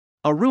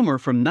A rumor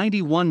from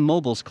 91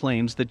 Mobiles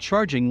claims that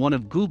charging one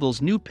of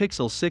Google's new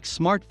Pixel 6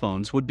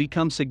 smartphones would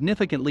become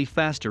significantly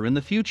faster in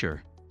the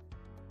future.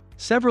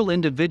 Several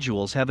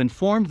individuals have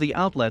informed the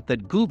outlet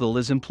that Google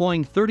is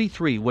employing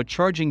 33-watt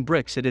charging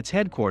bricks at its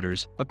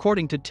headquarters,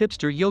 according to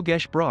tipster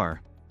Yogesh Brar.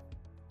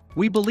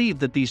 We believe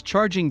that these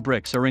charging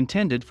bricks are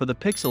intended for the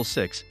Pixel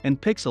 6 and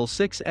Pixel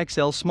 6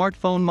 XL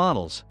smartphone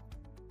models.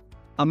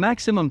 A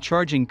maximum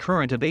charging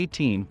current of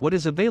 18 watt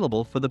is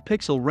available for the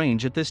Pixel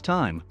range at this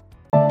time.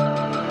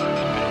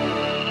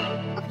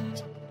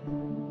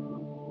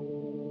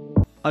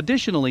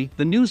 Additionally,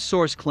 the news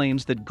source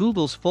claims that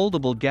Google's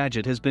foldable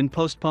gadget has been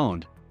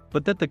postponed,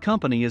 but that the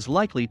company is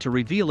likely to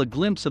reveal a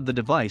glimpse of the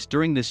device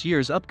during this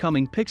year's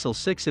upcoming Pixel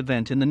 6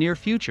 event in the near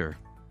future.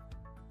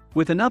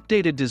 With an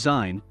updated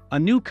design, a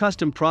new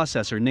custom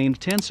processor named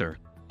Tensor,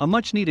 a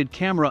much-needed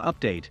camera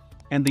update,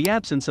 and the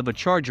absence of a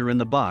charger in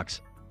the box,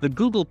 the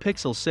Google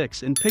Pixel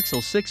 6 and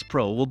Pixel 6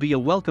 Pro will be a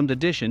welcomed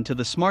addition to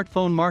the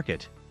smartphone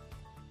market.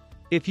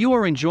 If you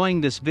are enjoying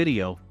this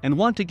video and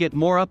want to get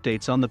more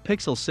updates on the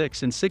Pixel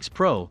 6 and 6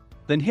 Pro,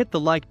 then hit the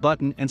like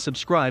button and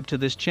subscribe to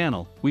this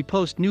channel. We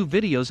post new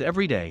videos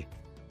every day.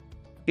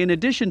 In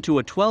addition to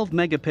a 12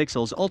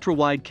 megapixels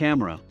ultra-wide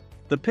camera,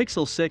 the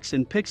Pixel 6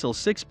 and Pixel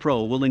 6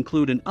 Pro will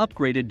include an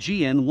upgraded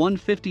GN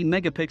 150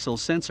 megapixel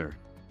sensor.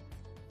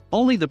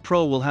 Only the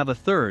Pro will have a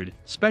third,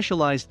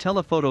 specialized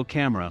telephoto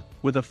camera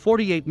with a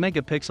 48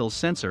 megapixel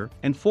sensor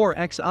and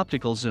 4x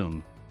optical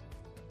zoom.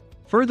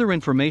 Further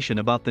information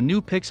about the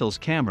new Pixel's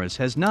cameras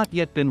has not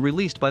yet been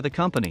released by the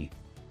company.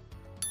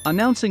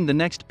 Announcing the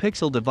next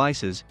Pixel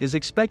devices is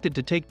expected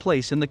to take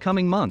place in the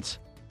coming months.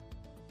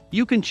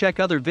 You can check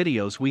other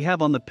videos we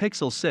have on the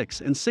Pixel 6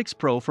 and 6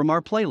 Pro from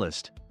our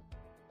playlist.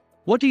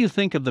 What do you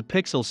think of the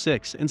Pixel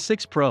 6 and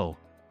 6 Pro?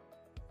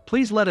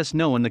 Please let us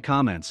know in the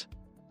comments.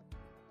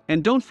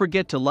 And don't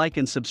forget to like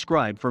and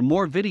subscribe for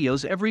more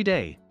videos every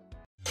day.